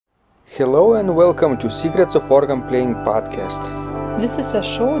Hello and welcome to Secrets of Organ Playing podcast. This is a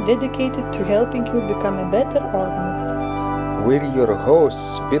show dedicated to helping you become a better organist. We're your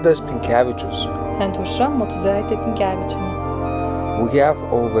hosts, Vidas Pinkevičius. And Aušra Motūzaitė Pinkevičienė. We have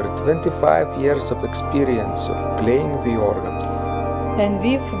over 25 years of experience of playing the organ. And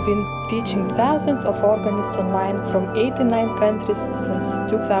we've been teaching thousands of organists online from 89 countries since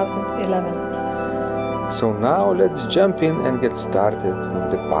 2011. So now let's jump in and get started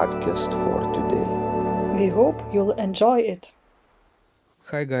with the podcast for today. We hope you'll enjoy it.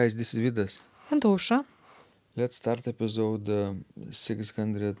 Hi guys, this is Vidas. And Aušra. Let's start episode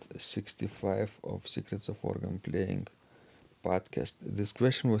 665 of Secrets of Organ Playing podcast. This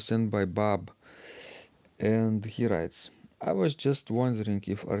question was sent by Bob, and he writes, I was just wondering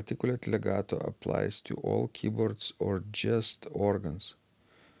if articulate legato applies to all keyboards or just organs.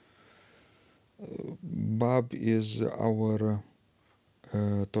 Bob is our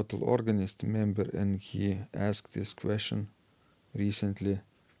total organist member, and he asked this question recently.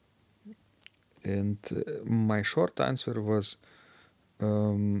 And my short answer was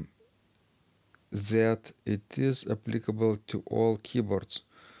that it is applicable to all keyboards.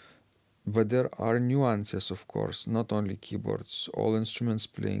 But there are nuances, of course, not only keyboards. All instruments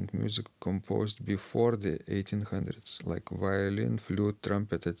playing music composed before the 1800s, like violin, flute,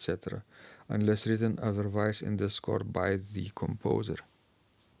 trumpet, etc., unless written otherwise in the score by the composer.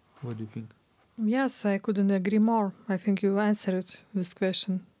 What do you think? Yes, I couldn't agree more. I think you answered this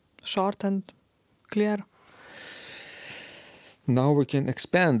question short and clear. Now we can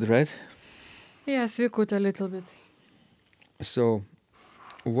expand, right? Yes, we could a little bit. So,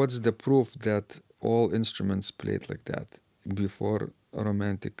 what's the proof that all instruments played like that before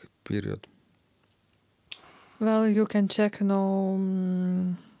Romantic period? Well, you can check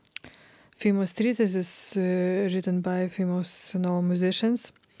famous treatises written by famous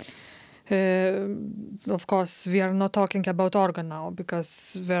musicians. Of course, we are not talking about organ now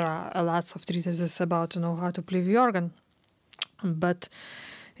because there are lots of treatises about how to play the organ. But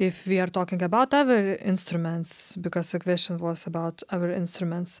if we are talking about other instruments, because the question was about other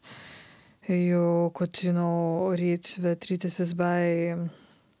instruments, you could read the treatises by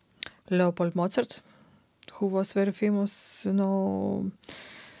Leopold Mozart, who was very famous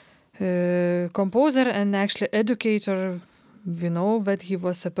composer and actually educator. We know that he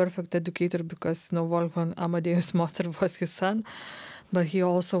was a perfect educator because Wolfgang Amadeus Mozart was his son, but he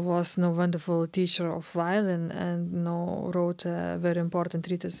also was wonderful teacher of violin and wrote a very important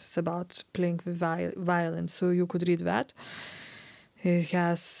treatise about playing the violin. So you could read that. He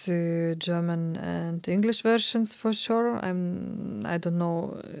has German and English versions for sure. I don't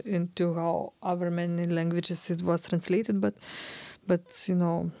know into how other many languages it was translated, but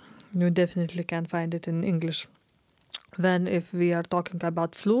you definitely can find it in English. Then if we are talking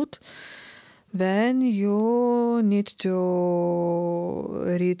about flute, then you need to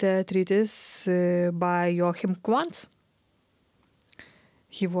read a treatise by Joachim Quantz.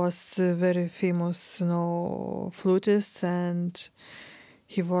 He was a very famous flutist, and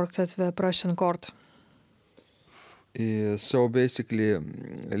he worked at the Prussian court. So basically,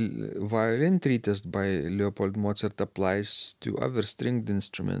 violin treatise by Leopold Mozart applies to other stringed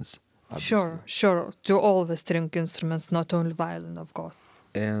instruments. Obviously. Sure. To all the string instruments, not only violin, of course.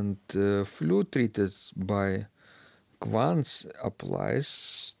 And flute treatise by Quantz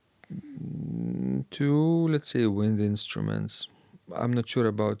applies to, let's say, wind instruments. I'm not sure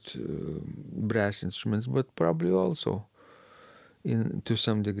about brass instruments, but probably also to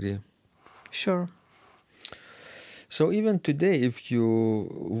some degree. Sure. So even today, if you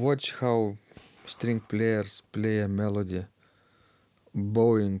watch how string players play a melody,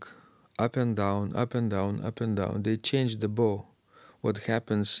 bowing up and down, up and down, up and down, they change the bow. What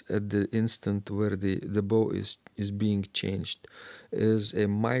happens at the instant where the bow is being changed is a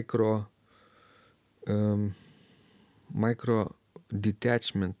micro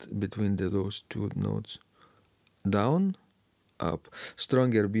detachment between those two notes. Down, up.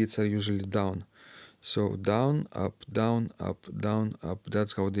 Stronger beats are usually down. So down, up, down, up, down, up.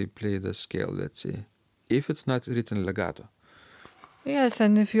 That's how they play the scale, let's say. If it's not written legato. Yes,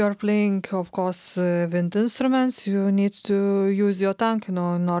 and if you are playing, of course, wind instruments, you need to use your tongue,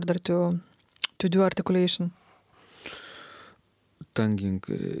 in order to do articulation. Tonguing,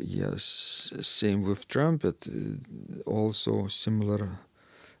 yes. Same with trumpet. Also similar.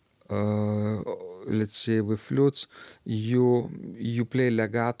 Let's say with flutes, you play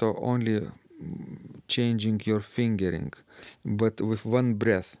legato only changing your fingering, but with one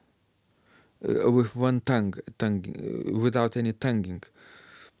breath. With one tongue, without any tonguing.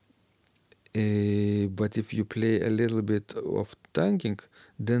 But if you play a little bit of tonguing,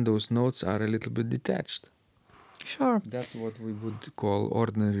 then those notes are a little bit detached. Sure. That's what we would call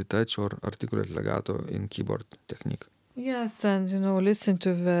ordinary touch or articulate legato in keyboard technique. Yes, and listen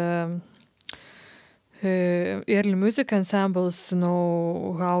to the early music ensembles,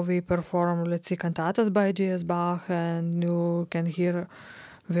 how we perform, let's say, cantatas by J.S. Bach, and you can hear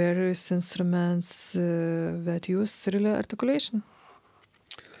various instruments that use really articulation.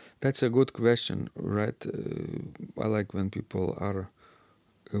 That's a good question, right? I like when people are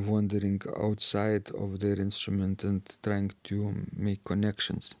wandering outside of their instrument and trying to make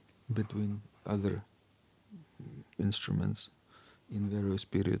connections between other instruments in various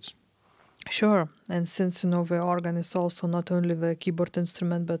periods. Sure, and since the organ is also not only the keyboard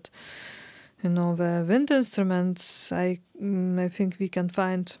instrument, but the wind instrument, I think we can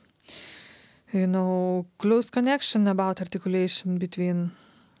find close connection about articulation between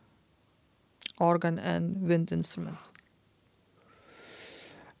organ and wind instruments.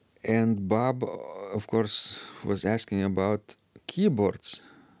 And Bob, of course, was asking about keyboards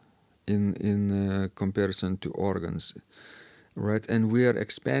in comparison to organs, right? And we are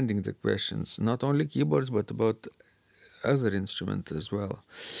expanding the questions, not only keyboards, but about other instruments as well.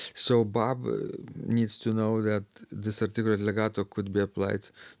 So Bob needs to know that this articulate legato could be applied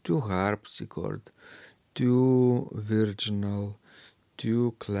to harpsichord, to virginal,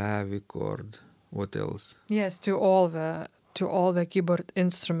 to clavichord. What else? Yes, to all the keyboard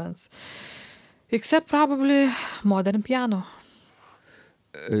instruments, except probably modern piano.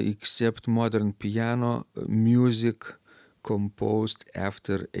 Except modern piano, music composed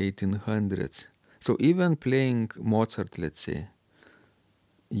after 1800s. So even playing Mozart, let's say,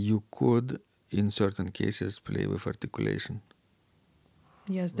 you could, in certain cases, play with articulation.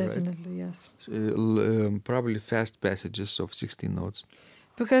 Yes, Right. definitely, yes. Probably fast passages of 16 notes.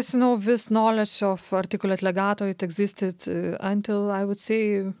 Because, this knowledge of articulate legato, it existed until, I would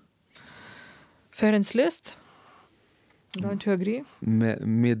say, Ferenc Liszt. Don't you agree?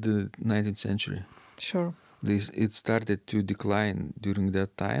 Mid 19th century. Sure. It started to decline during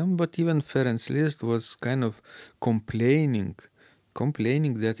that time, but even Ferenc Liszt was kind of complaining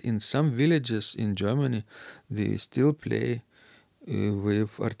that in some villages in Germany they still play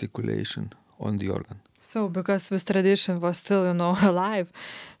with articulation on the organ. So, because this tradition was still, alive,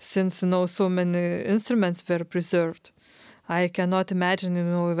 since, so many instruments were preserved, I cannot imagine,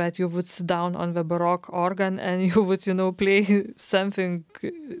 that you would sit down on the Baroque organ and you would, play something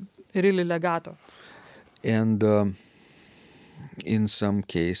really legato. And in some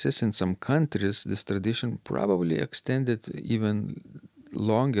cases, in some countries, this tradition probably extended even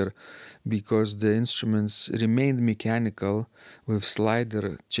longer because the instruments remained mechanical with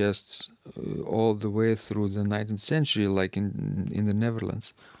slider chests all the way through the 19th century, like in the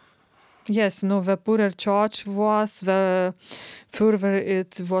Netherlands. Yes, the poorer church was, the further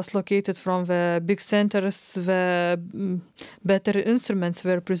it was located from the big centers, the better instruments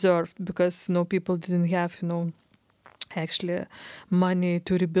were preserved, because people didn't have, actually money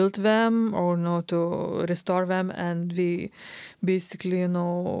to rebuild them or to restore them, and we basically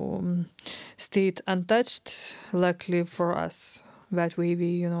stayed untouched. Luckily for us, that way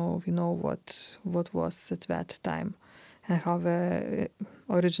we know what was at that time and how the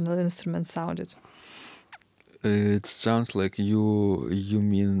original instrument sounded. It sounds like you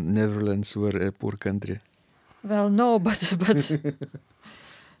mean Netherlands were a poor country. Well, no, but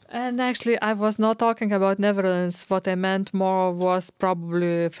and actually I was not talking about Netherlands. What I meant more was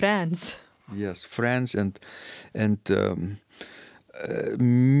probably France. Yes, France and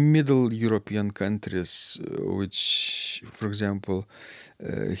Middle European countries, which, for example,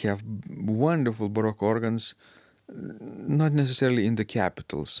 have wonderful Baroque organs, not necessarily in the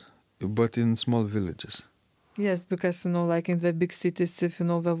capitals, but in small villages. Yes, because like in the big cities, if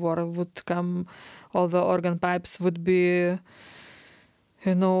the war would come, all the organ pipes would be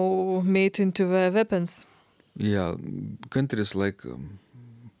made into the weapons. Yeah, countries like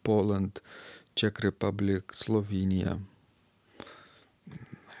Poland, Czech Republic, Slovenia.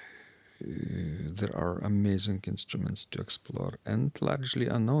 There are amazing instruments to explore and largely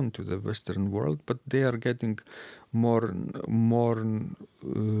unknown to the Western world, but they are getting more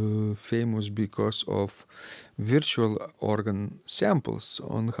famous because of virtual organ samples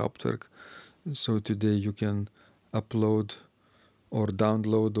on Hauptwerk. So today you can upload or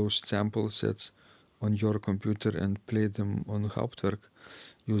download those sample sets on your computer and play them on Hauptwerk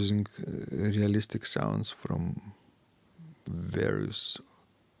using realistic sounds from various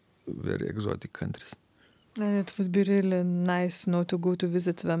very exotic countries. And it would be really nice, to go to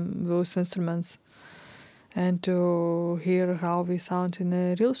visit them, those instruments, and to hear how we sound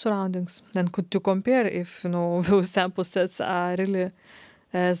in real surroundings, and to compare if those sample sets are really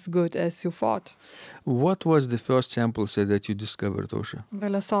as good as you thought. What was the first sample set that you discovered, Ausra?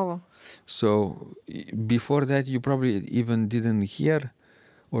 Velesovo. So before that, you probably even didn't hear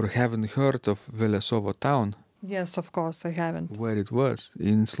or haven't heard of Velesovo town, Yes, of course, I haven't. where it was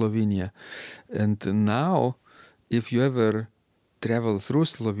in Slovenia. And now, if you ever travel through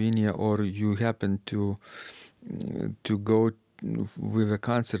Slovenia or you happen to go with a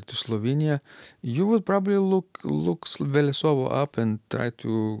concert to Slovenia, you would probably look Velesovo up and try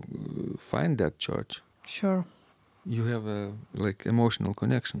to find that church. Sure, You have a emotional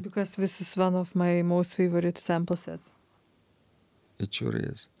connection. because this is one of my most favorite sample sets. It sure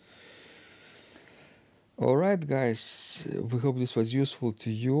is. All right, guys. We hope this was useful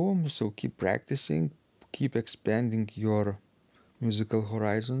to you. So keep practicing, keep expanding your musical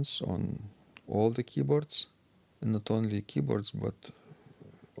horizons on all the keyboards, and not only keyboards, but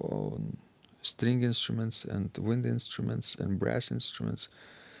on string instruments and wind instruments and brass instruments.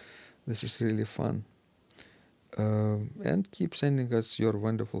 This is really fun. And keep sending us your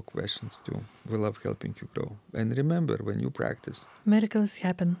wonderful questions too. We love helping you grow. And remember, when you practice, Miracles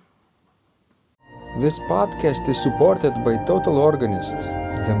happen. this podcast is supported by Total Organist,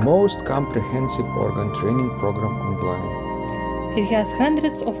 the most comprehensive organ training program online. It has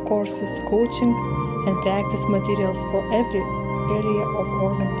hundreds of courses, coaching, and practice materials for every area of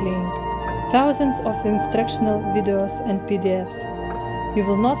organ playing. Thousands of instructional videos and PDFs. You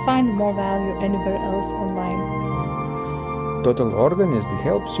will not find more value anywhere else online. Total Organist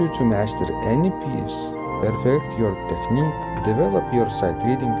helps you to master any piece, perfect your technique, develop your sight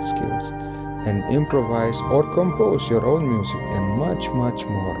reading skills, and improvise or compose your own music and much, much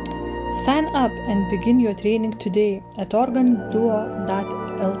more. Sign up and begin your training today at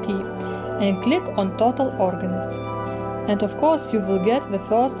organduo.lt and click on Total Organist. And of course, you will get the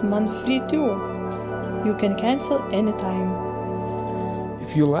first month free too. You can cancel anytime.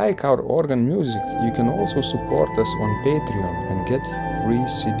 If you like our organ music, you can also support us on Patreon and get free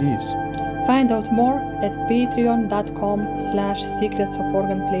CDs. Find out more at patreon.com/secrets of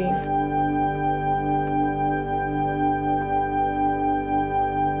organ playing.